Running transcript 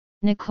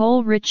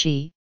Nicole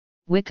Richie,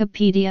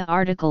 Wikipedia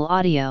article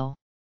audio.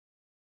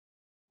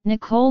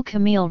 Nicole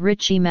Camille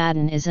Richie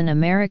Madden is an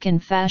American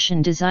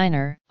fashion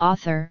designer,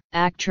 author,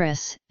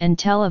 actress, and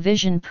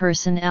television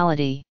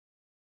personality.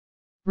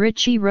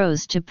 Richie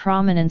rose to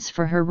prominence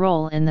for her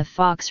role in the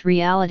Fox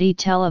reality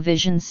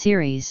television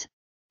series,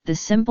 The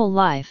Simple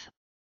Life,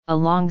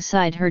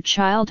 alongside her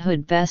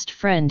childhood best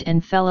friend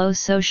and fellow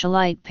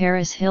socialite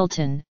Paris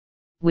Hilton,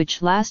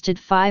 which lasted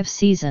 5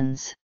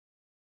 seasons.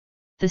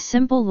 The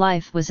Simple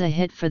Life was a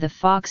hit for the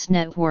Fox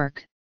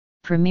network,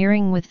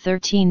 premiering with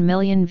 13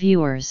 million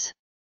viewers.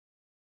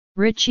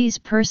 Richie's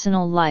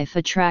personal life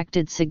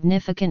attracted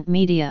significant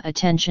media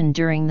attention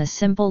during The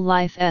Simple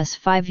Life's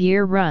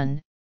 5-year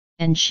run,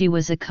 and she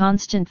was a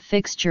constant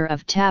fixture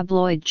of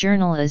tabloid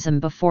journalism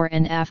before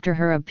and after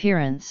her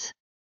appearance.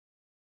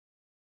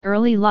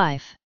 Early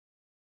life.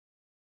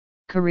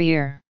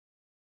 Career.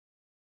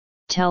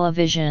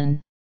 Television.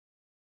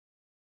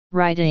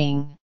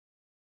 Writing.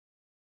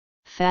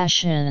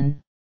 Fashion.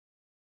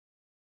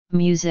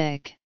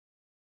 Music.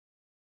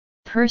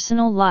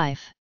 Personal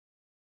life.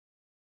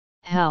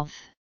 Health.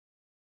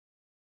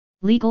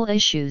 Legal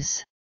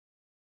issues.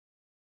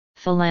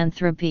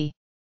 Philanthropy.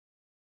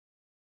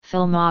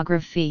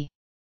 Filmography.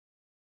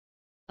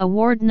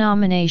 Award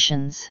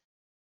nominations.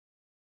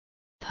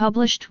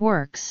 Published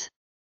works.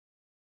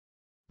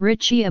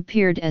 Richie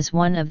appeared as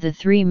one of the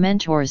 3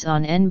 mentors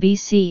on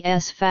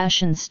NBC's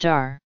Fashion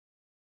Star.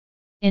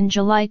 In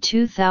July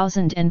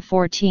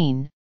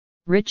 2014,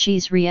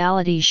 Richie's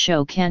reality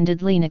show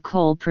Candidly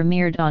Nicole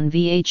premiered on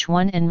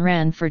VH1 and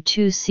ran for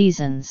 2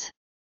 seasons.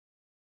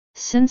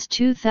 Since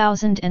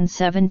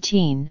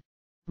 2017,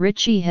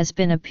 Richie has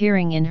been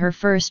appearing in her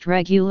first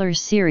regular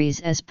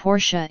series as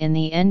Portia in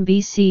the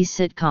NBC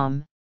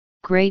sitcom,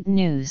 Great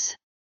News.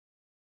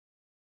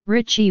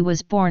 Richie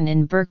was born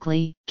in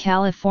Berkeley,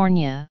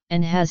 California,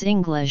 and has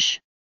English,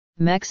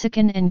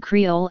 Mexican and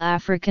Creole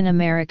African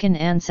American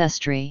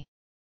ancestry.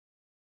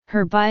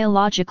 Her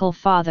biological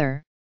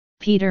father,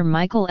 Peter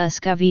Michael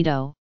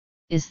Escovedo,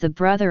 is the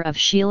brother of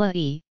Sheila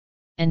E.,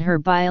 and her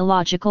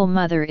biological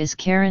mother is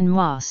Karen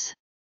Moss.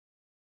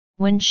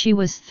 When she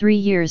was 3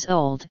 years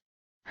old,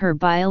 her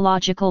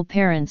biological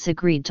parents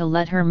agreed to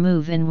let her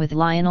move in with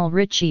Lionel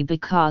Richie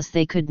because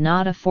they could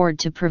not afford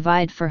to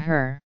provide for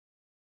her.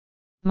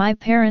 "My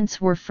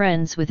parents were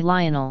friends with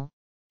Lionel,"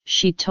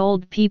 she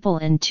told People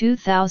in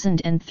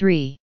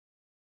 2003.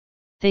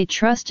 "They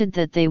trusted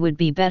that they would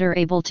be better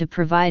able to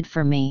provide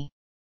for me."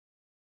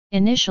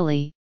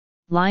 Initially,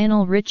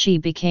 Lionel Richie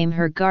became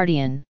her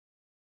guardian.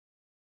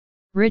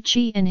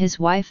 Richie and his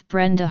wife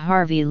Brenda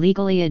Harvey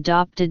legally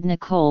adopted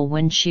Nicole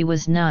when she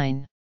was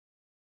 9.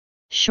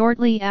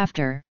 Shortly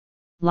after,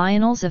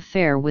 Lionel's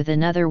affair with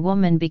another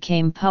woman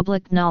became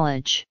public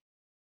knowledge.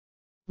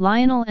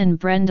 Lionel and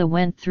Brenda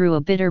went through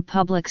a bitter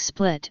public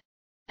split.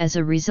 As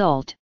a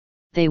result,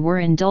 they were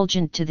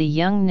indulgent to the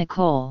young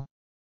Nicole.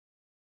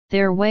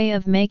 "Their way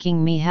of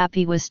making me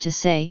happy was to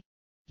say,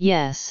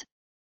 yes,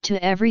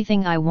 to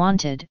everything I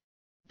wanted,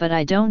 but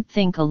I don't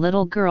think a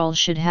little girl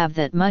should have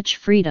that much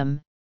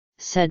freedom,"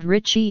 said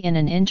Richie in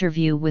an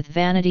interview with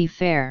Vanity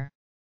Fair.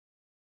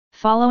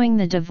 Following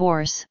the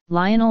divorce,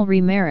 Lionel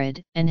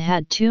remarried and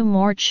had 2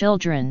 more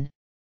children,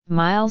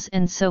 Miles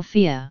and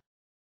Sophia.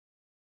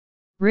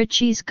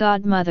 Richie's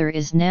godmother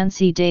is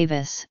Nancy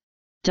Davis,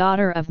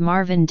 daughter of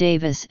Marvin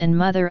Davis and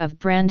mother of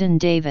Brandon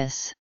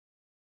Davis.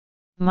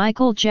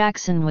 Michael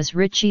Jackson was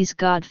Richie's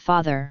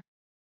godfather.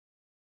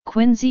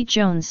 Quincy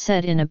Jones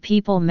said in a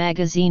People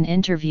magazine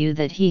interview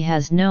that he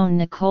has known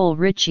Nicole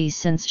Richie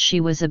since she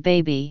was a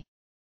baby.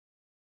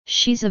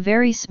 "She's a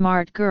very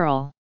smart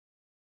girl."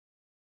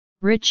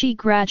 Richie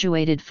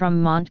graduated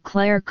from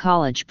Montclair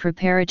College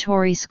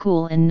Preparatory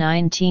School in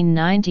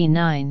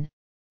 1999,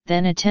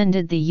 then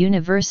attended the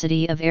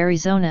University of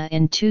Arizona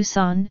in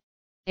Tucson,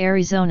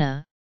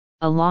 Arizona,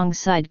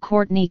 alongside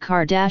Kourtney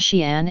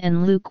Kardashian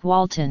and Luke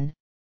Walton,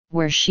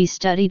 where she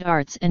studied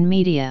arts and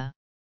media.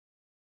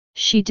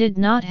 She did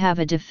not have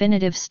a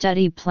definitive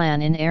study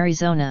plan in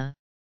Arizona,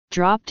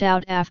 dropped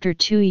out after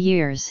 2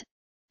 years,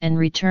 and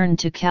returned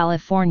to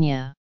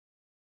California.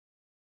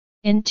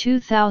 In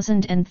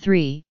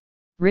 2003,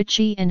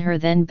 Richie and her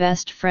then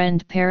best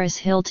friend Paris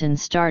Hilton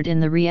starred in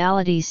the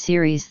reality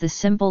series The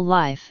Simple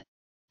Life,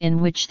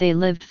 in which they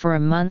lived for a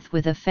month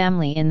with a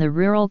family in the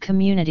rural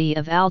community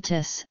of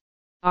Altus,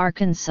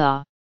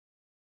 Arkansas.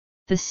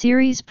 The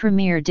series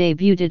premiere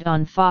debuted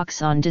on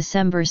Fox on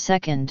December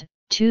 2,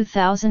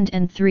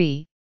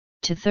 2003,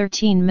 to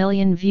 13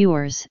 million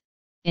viewers,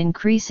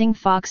 increasing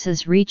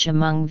Fox's reach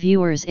among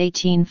viewers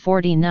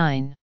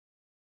 1849.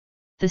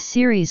 The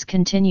series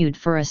continued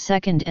for a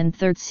 2nd and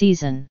 3rd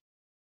season.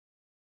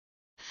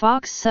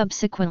 Fox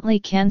subsequently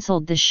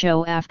cancelled the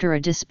show after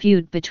a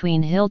dispute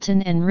between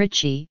Hilton and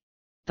Richie,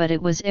 but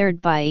it was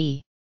aired by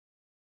E!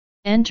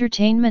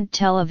 Entertainment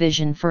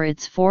Television for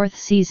its 4th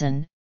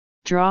season,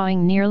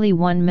 drawing nearly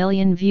 1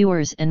 million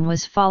viewers, and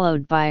was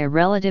followed by a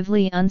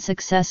relatively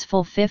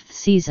unsuccessful 5th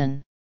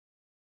season.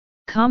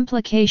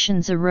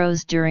 Complications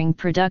arose during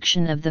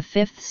production of the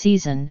 5th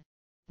season,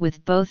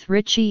 with both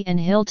Richie and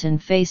Hilton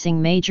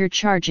facing major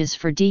charges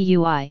for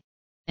DUI,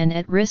 and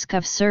at risk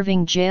of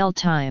serving jail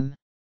time.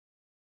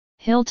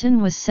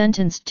 Hilton was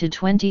sentenced to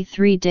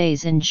 23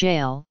 days in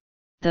jail,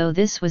 though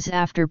this was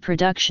after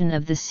production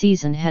of the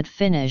season had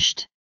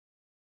finished.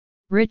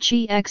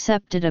 Richie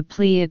accepted a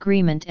plea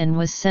agreement and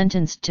was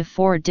sentenced to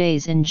 4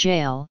 days in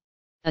jail,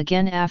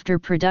 again after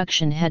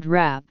production had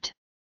wrapped.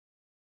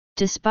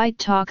 Despite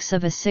talks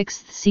of a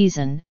 6th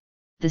season,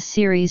 the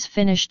series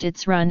finished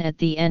its run at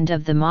the end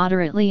of the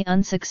moderately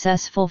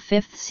unsuccessful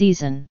 5th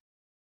season.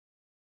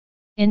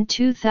 In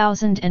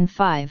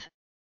 2005,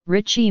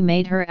 Richie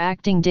made her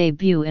acting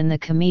debut in the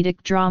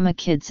comedic drama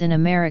Kids in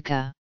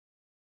America.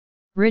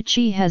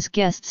 Richie has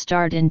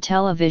guest-starred in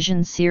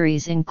television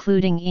series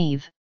including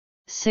Eve,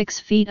 6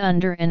 Feet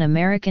Under and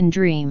American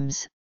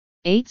Dreams,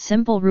 8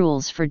 Simple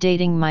Rules for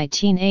Dating My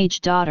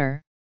Teenage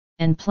Daughter,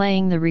 and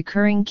playing the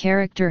recurring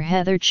character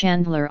Heather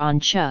Chandler on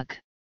Chuck.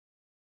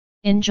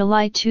 In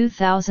July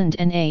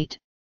 2008,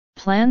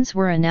 plans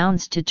were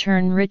announced to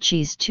turn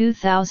Richie's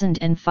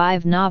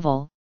 2005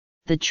 novel,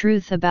 The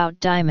Truth About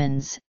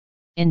Diamonds,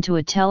 into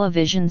a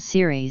television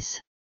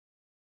series.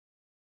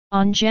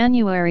 On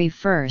January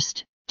 1,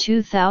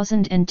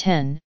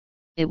 2010,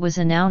 it was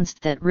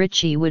announced that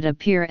Richie would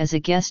appear as a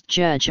guest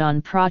judge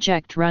on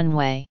Project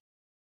Runway.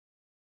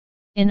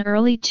 In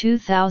early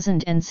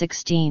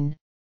 2016,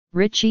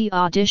 Richie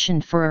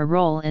auditioned for a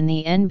role in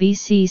the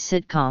NBC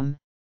sitcom,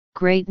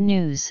 Great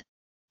News,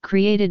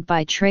 created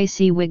by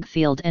Tracy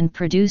Wigfield and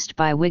produced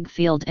by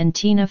Wigfield and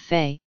Tina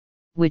Fey,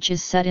 which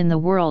is set in the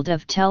world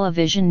of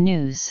television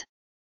news.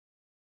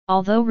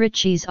 Although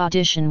Richie's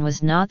audition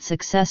was not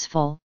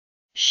successful,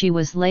 she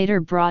was later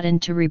brought in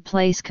to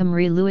replace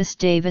Camry Lewis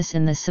Davis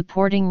in the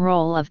supporting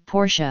role of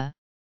Portia,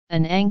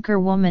 an anchor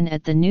woman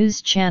at the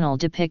news channel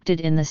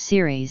depicted in the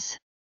series.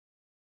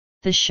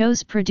 The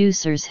show's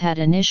producers had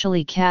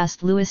initially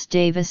cast Lewis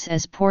Davis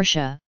as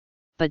Portia,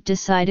 but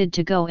decided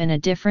to go in a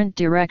different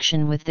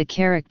direction with the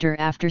character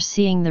after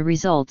seeing the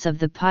results of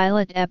the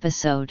pilot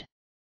episode.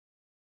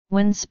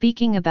 When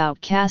speaking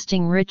about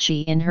casting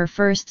Richie in her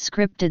first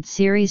scripted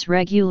series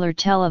regular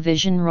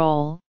television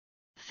role,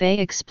 Fey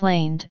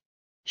explained,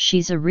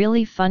 "She's a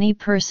really funny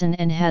person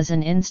and has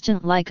an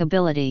instant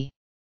likability.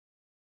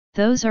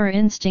 Those are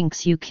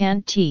instincts you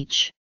can't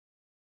teach.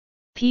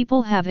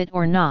 People have it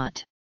or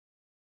not.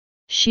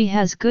 She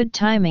has good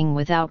timing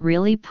without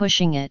really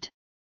pushing it."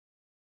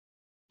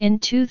 In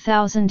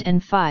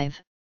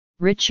 2005,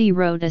 Richie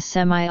wrote a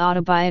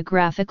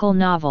semi-autobiographical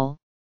novel,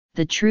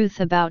 The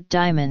Truth About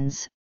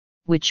Diamonds,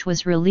 which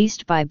was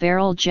released by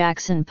Beryl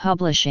Jackson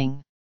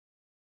Publishing.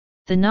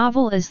 The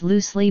novel is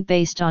loosely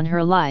based on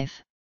her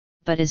life,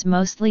 but is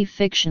mostly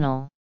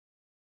fictional.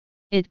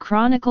 It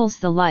chronicles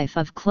the life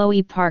of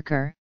Chloe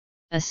Parker,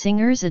 a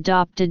singer's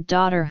adopted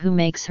daughter who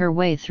makes her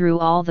way through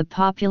all the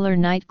popular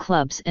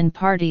nightclubs and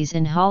parties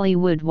in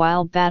Hollywood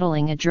while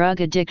battling a drug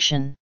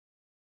addiction.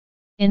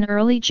 In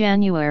early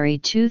January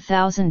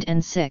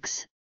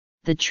 2006,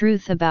 The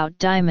Truth About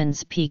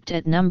Diamonds peaked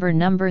at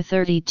number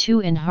 32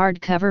 in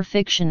hardcover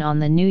fiction on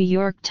the New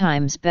York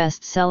Times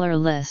bestseller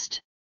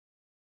list.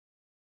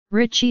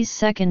 Richie's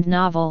second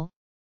novel,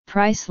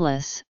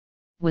 Priceless,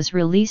 was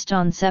released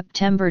on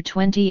September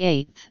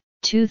 28,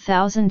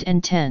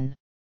 2010.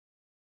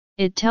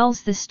 It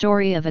tells the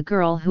story of a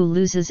girl who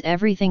loses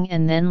everything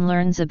and then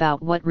learns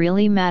about what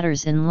really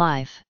matters in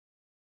life.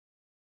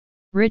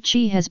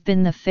 Richie has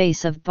been the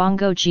face of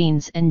Bongo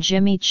Jeans and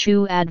Jimmy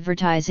Choo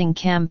advertising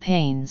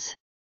campaigns.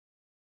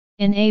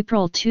 In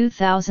April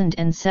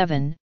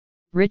 2007,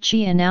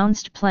 Richie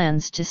announced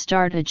plans to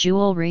start a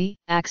jewelry,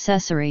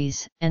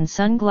 accessories, and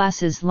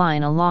sunglasses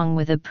line along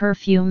with a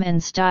perfume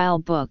and style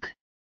book.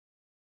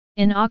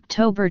 In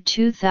October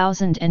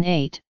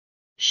 2008,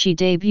 she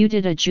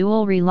debuted a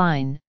jewelry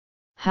line,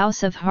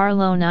 House of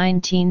Harlow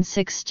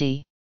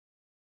 1960.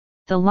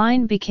 The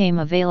line became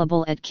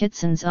available at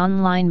Kitson's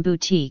online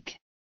boutique.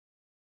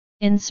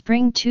 In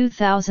spring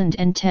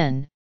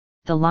 2010,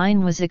 the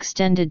line was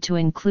extended to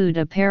include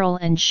apparel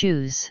and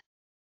shoes.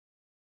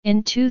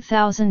 In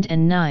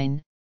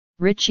 2009,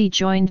 Richie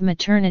joined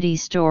maternity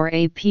store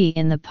AP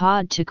in the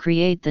Pod to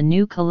create the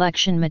new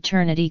collection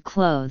Maternity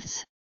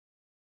Clothes.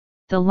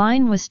 The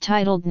line was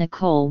titled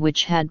Nicole,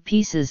 which had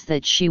pieces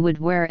that she would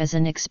wear as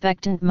an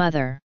expectant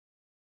mother.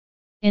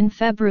 In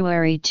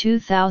February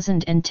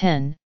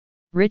 2010,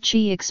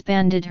 Richie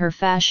expanded her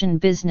fashion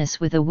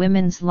business with a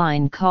women's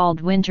line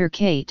called Winter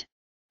Kate,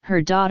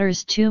 her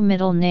daughter's 2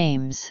 middle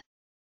names.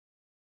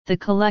 The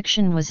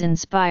collection was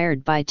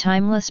inspired by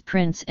timeless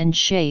prints and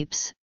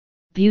shapes,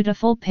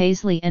 beautiful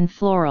paisley and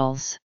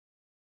florals.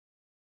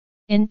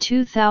 In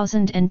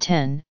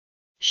 2010,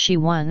 she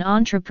won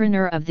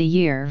Entrepreneur of the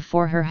Year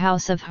for her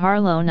House of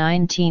Harlow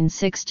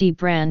 1960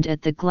 brand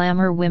at the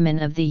Glamour Women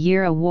of the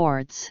Year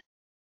Awards.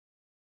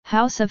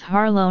 House of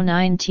Harlow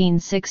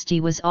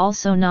 1960 was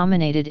also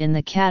nominated in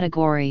the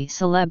category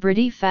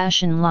Celebrity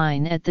Fashion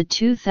Line at the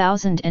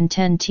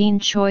 2010 Teen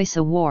Choice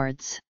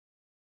Awards.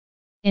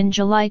 In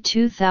July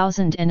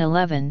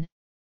 2011,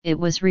 it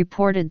was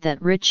reported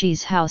that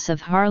Richie's House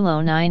of Harlow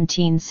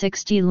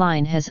 1960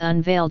 line has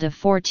unveiled a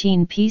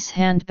 14-piece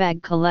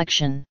handbag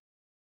collection.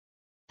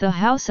 The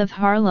House of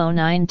Harlow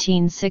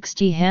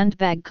 1960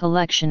 handbag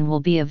collection will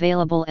be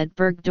available at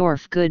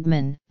Bergdorf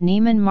Goodman,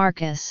 Neiman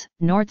Marcus,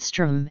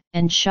 Nordstrom,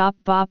 and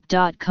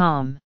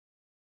shopbop.com.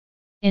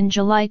 In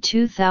July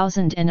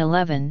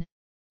 2011,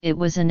 it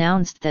was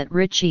announced that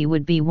Richie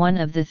would be one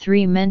of the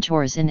 3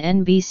 mentors in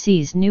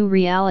NBC's new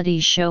reality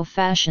show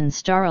Fashion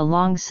Star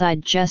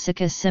alongside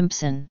Jessica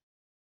Simpson.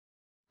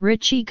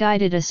 Richie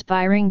guided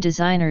aspiring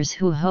designers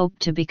who hoped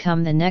to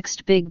become the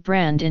next big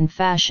brand in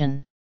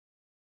fashion.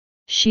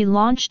 She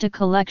launched a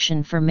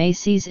collection for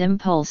Macy's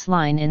Impulse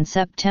line in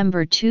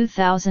September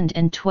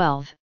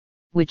 2012,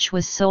 which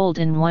was sold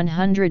in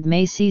 100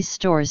 Macy's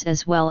stores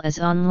as well as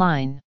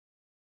online.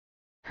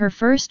 Her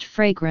first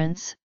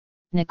fragrance,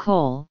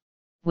 Nicole,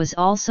 was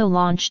also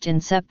launched in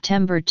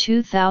September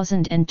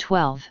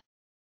 2012.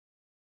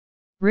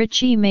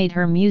 Richie made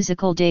her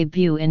musical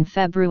debut in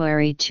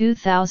February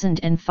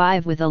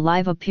 2005 with a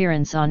live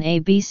appearance on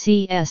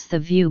ABC's The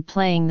View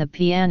playing the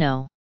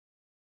piano.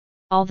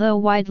 Although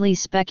widely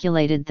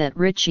speculated that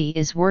Richie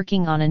is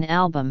working on an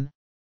album,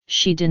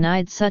 she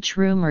denied such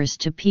rumors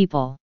to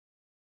People.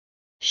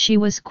 She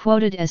was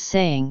quoted as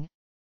saying,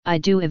 "I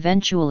do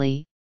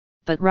eventually,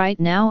 but right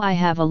now I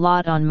have a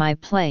lot on my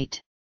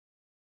plate."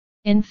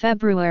 In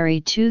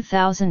February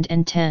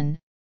 2010,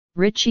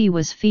 Richie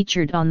was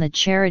featured on the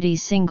charity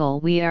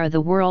single We Are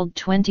the World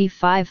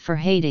 25 for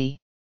Haiti.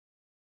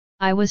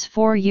 "I was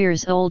 4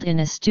 years old in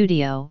a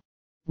studio,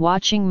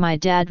 watching my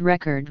dad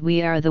record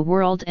We Are the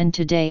World, and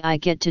today I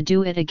get to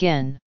do it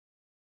again.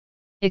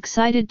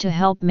 Excited to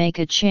help make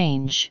a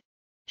change,"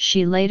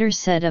 she later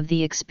said of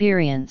the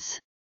experience.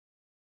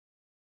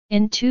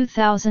 In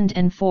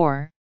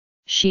 2004,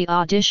 she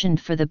auditioned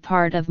for the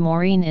part of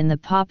Maureen in the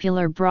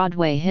popular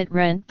Broadway hit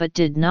Rent but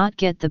did not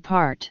get the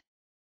part.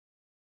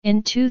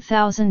 In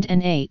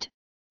 2008,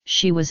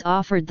 she was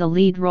offered the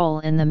lead role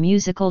in the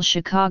musical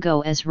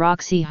Chicago as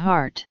Roxy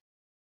Hart.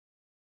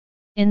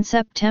 In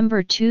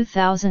September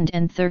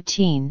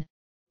 2013,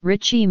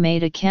 Richie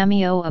made a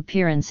cameo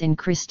appearance in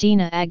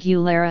Christina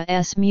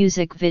Aguilera's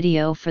music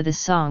video for the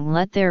song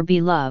Let There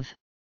Be Love.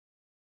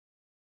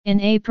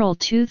 In April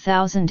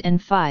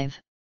 2005,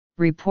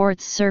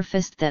 reports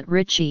surfaced that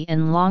Richie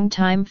and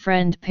longtime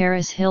friend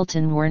Paris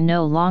Hilton were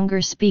no longer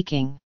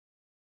speaking.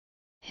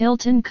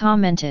 Hilton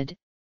commented,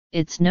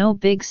 "It's no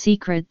big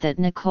secret that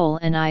Nicole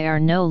and I are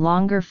no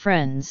longer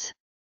friends.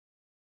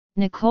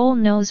 Nicole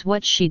knows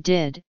what she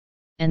did,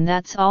 and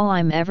that's all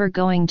I'm ever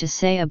going to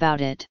say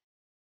about it."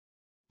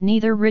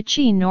 Neither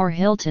Richie nor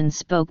Hilton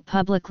spoke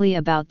publicly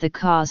about the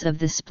cause of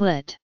the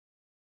split.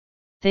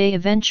 They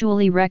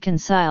eventually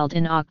reconciled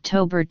in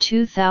October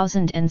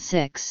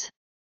 2006.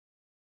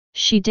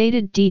 She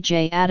dated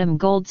DJ Adam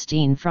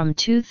Goldstein from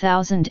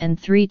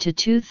 2003 to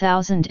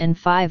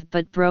 2005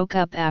 but broke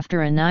up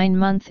after a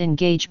 9-month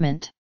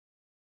engagement.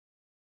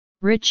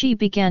 Richie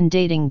began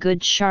dating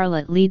Good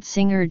Charlotte lead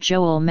singer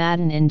Joel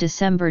Madden in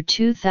December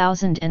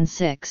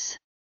 2006.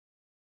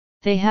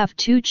 They have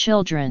 2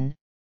 children,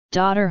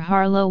 daughter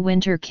Harlow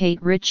Winter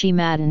Kate Richie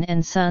Madden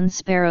and son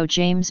Sparrow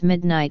James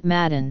Midnight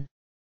Madden.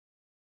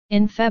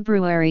 In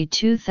February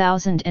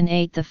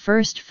 2008, the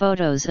first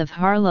photos of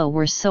Harlow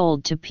were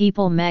sold to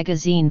People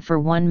magazine for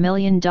 $1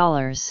 million.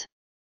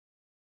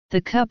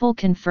 The couple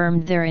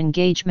confirmed their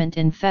engagement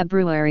in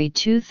February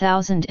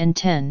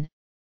 2010,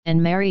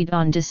 and married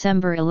on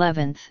December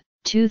 11,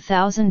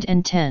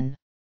 2010.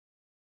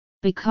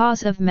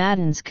 Because of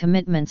Madden's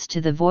commitments to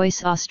The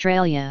Voice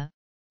Australia,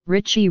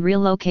 Richie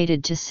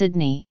relocated to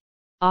Sydney,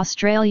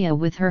 Australia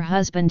with her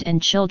husband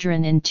and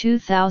children in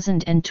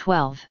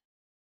 2012.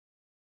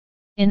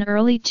 In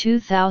early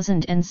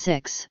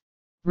 2006,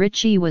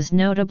 Richie was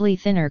notably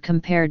thinner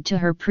compared to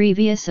her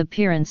previous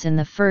appearance in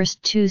the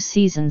first 2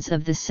 seasons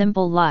of The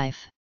Simple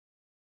Life.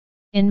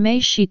 In May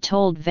she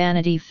told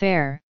Vanity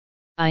Fair,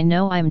 "I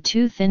know I'm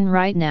too thin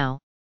right now,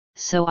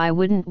 so I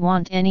wouldn't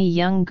want any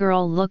young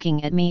girl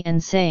looking at me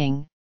and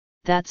saying,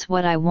 'That's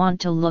what I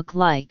want to look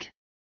like.'"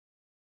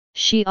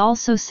 She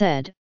also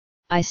said,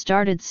 "I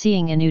started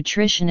seeing a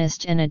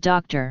nutritionist and a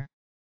doctor.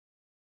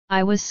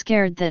 I was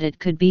scared that it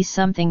could be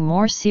something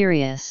more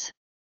serious."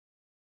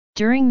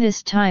 During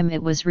this time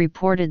it was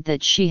reported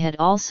that she had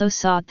also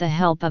sought the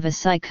help of a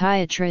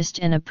psychiatrist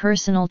and a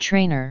personal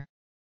trainer.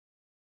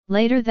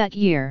 Later that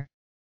year,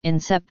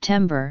 in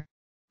September,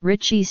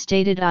 Richie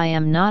stated, "I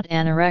am not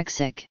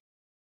anorexic.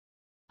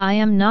 I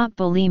am not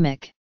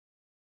bulimic.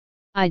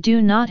 I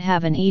do not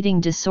have an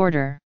eating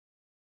disorder."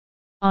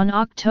 On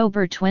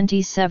October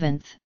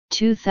 27,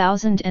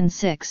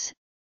 2006,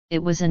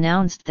 it was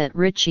announced that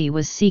Richie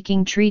was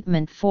seeking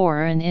treatment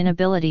for an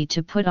inability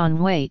to put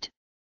on weight,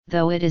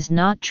 though it is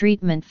not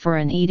treatment for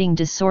an eating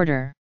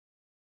disorder.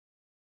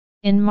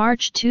 In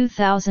March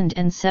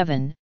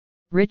 2007,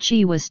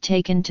 Richie was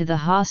taken to the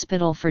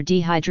hospital for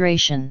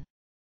dehydration.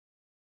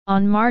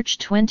 On March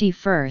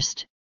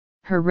 21,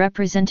 her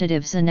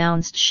representatives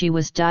announced she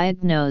was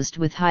diagnosed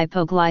with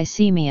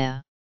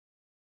hypoglycemia.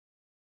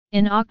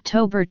 In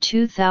October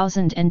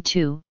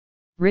 2002,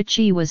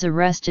 Richie was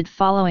arrested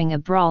following a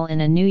brawl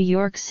in a New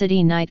York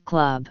City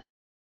nightclub.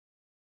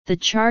 The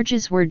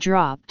charges were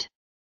dropped.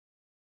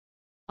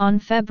 On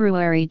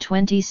February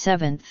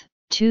 27,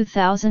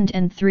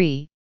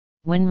 2003,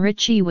 when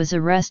Richie was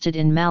arrested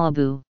in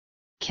Malibu,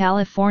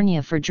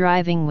 California for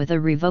driving with a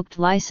revoked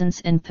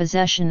license and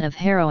possession of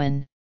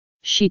heroin,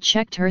 she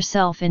checked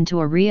herself into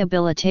a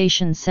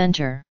rehabilitation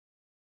center.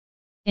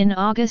 In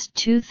August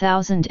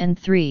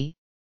 2003,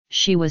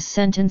 she was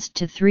sentenced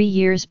to 3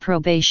 years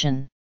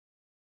probation.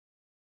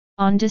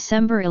 On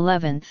December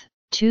 11,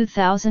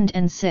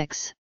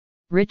 2006,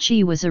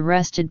 Richie was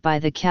arrested by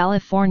the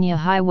California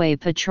Highway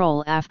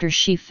Patrol after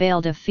she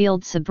failed a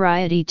field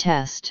sobriety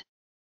test.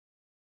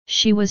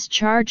 She was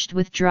charged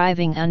with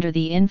driving under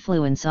the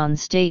influence on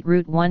State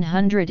Route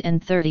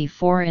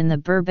 134 in the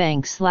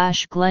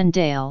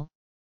Burbank/Glendale,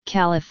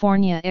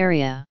 California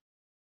area.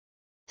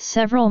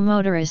 Several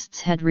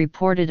motorists had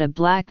reported a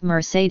black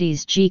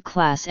Mercedes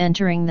G-Class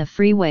entering the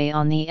freeway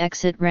on the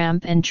exit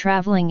ramp and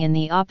traveling in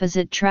the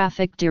opposite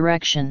traffic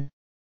direction.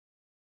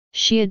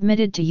 She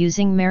admitted to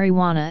using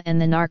marijuana and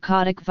the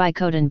narcotic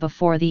Vicodin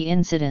before the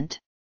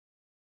incident.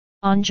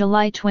 On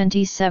July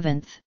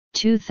 27,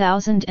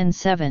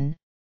 2007,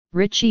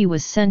 Richie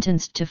was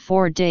sentenced to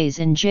 4 days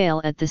in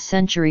jail at the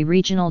Century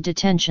Regional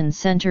Detention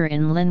Center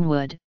in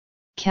Linwood,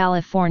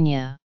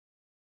 California.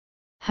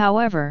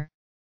 However,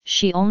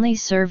 she only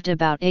served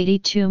about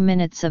 82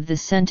 minutes of the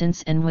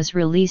sentence and was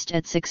released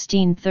at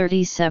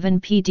 16:37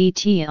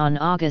 PDT on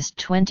August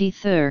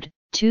 23,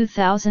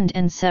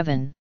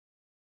 2007.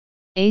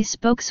 A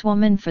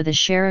spokeswoman for the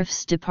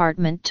Sheriff's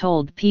Department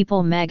told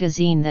People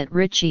magazine that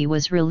Richie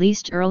was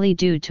released early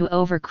due to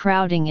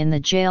overcrowding in the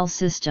jail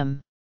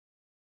system.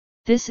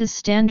 This is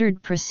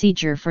standard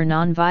procedure for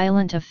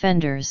nonviolent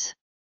offenders.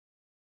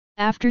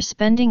 After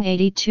spending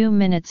 82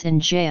 minutes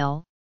in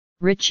jail,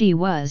 Richie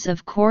was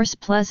of course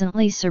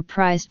pleasantly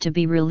surprised to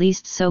be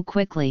released so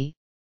quickly,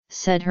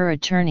 said her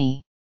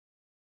attorney.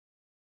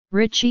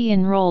 Richie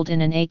enrolled in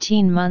an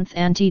 18-month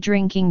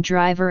anti-drinking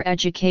driver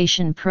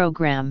education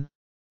program,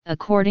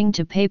 according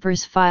to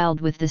papers filed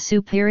with the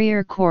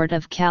Superior Court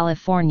of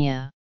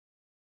California.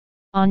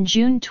 On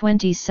June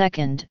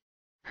 22,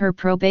 her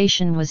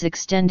probation was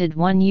extended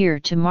 1 year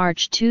to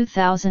March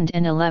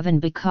 2011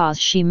 because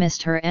she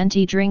missed her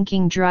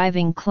anti-drinking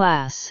driving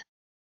class.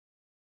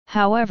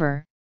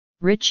 However,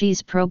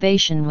 Richie's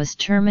probation was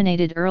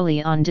terminated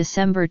early on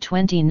December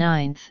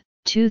 29,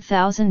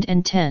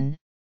 2010,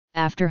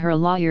 after her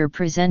lawyer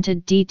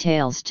presented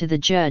details to the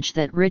judge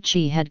that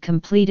Richie had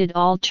completed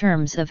all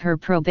terms of her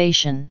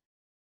probation.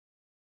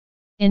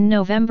 In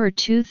November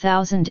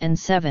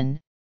 2007,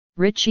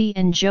 Richie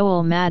and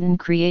Joel Madden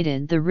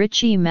created the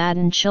Richie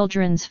Madden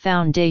Children's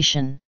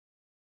Foundation.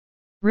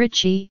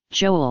 Richie,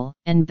 Joel,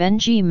 and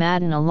Benji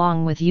Madden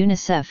along with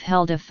UNICEF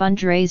held a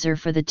fundraiser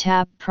for the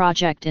TAP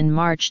project in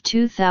March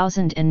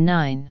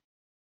 2009.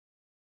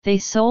 They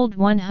sold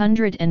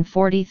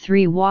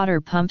 143 water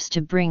pumps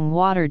to bring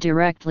water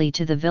directly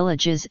to the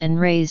villages and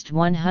raised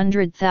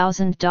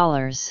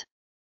 $100,000.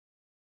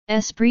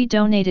 Esprit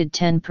donated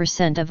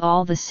 10% of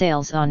all the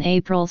sales on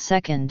April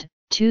 2,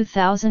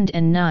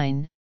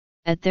 2009,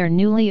 at their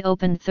newly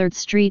opened 3rd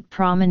Street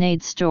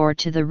Promenade store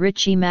to the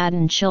Richie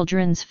Madden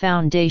Children's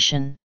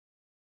Foundation.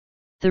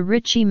 The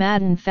Richie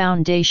Madden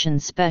Foundation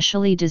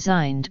specially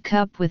designed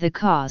cup with a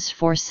cause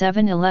for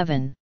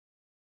 7-Eleven.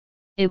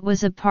 It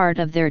was a part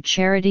of their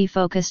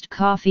charity-focused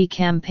coffee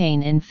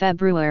campaign in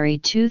February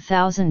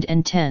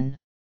 2010.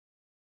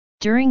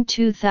 During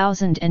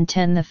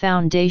 2010 the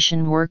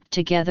foundation worked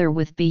together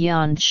with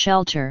Beyond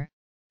Shelter,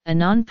 a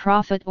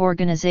non-profit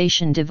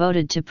organization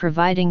devoted to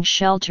providing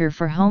shelter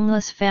for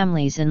homeless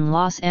families in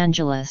Los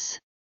Angeles.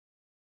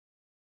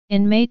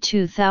 In May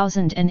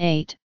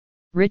 2008,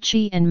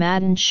 Richie and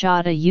Madden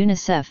shot a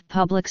UNICEF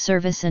public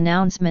service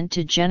announcement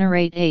to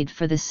generate aid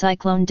for the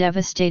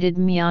cyclone-devastated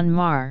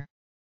Myanmar.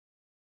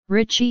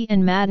 Richie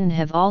and Madden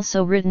have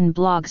also written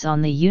blogs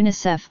on the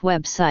UNICEF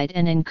website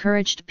and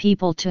encouraged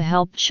people to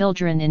help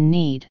children in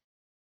need.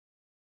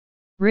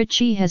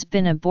 Richie has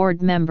been a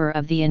board member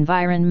of the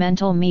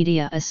Environmental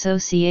Media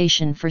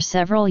Association for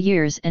several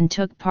years and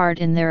took part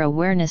in their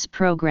awareness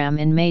program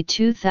in May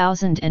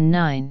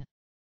 2009.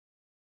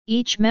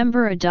 Each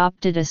member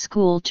adopted a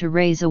school to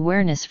raise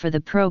awareness for the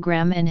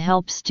program and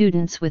help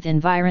students with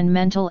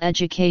environmental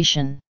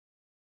education.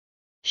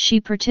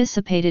 She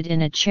participated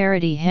in a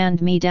charity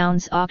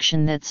hand-me-downs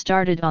auction that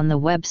started on the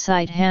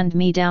website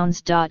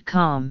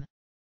handmedowns.com.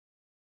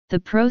 The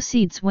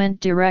proceeds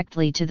went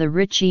directly to the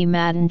Richie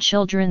Madden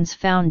Children's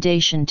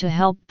Foundation to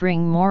help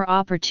bring more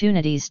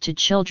opportunities to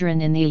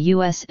children in the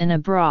U.S. and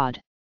abroad.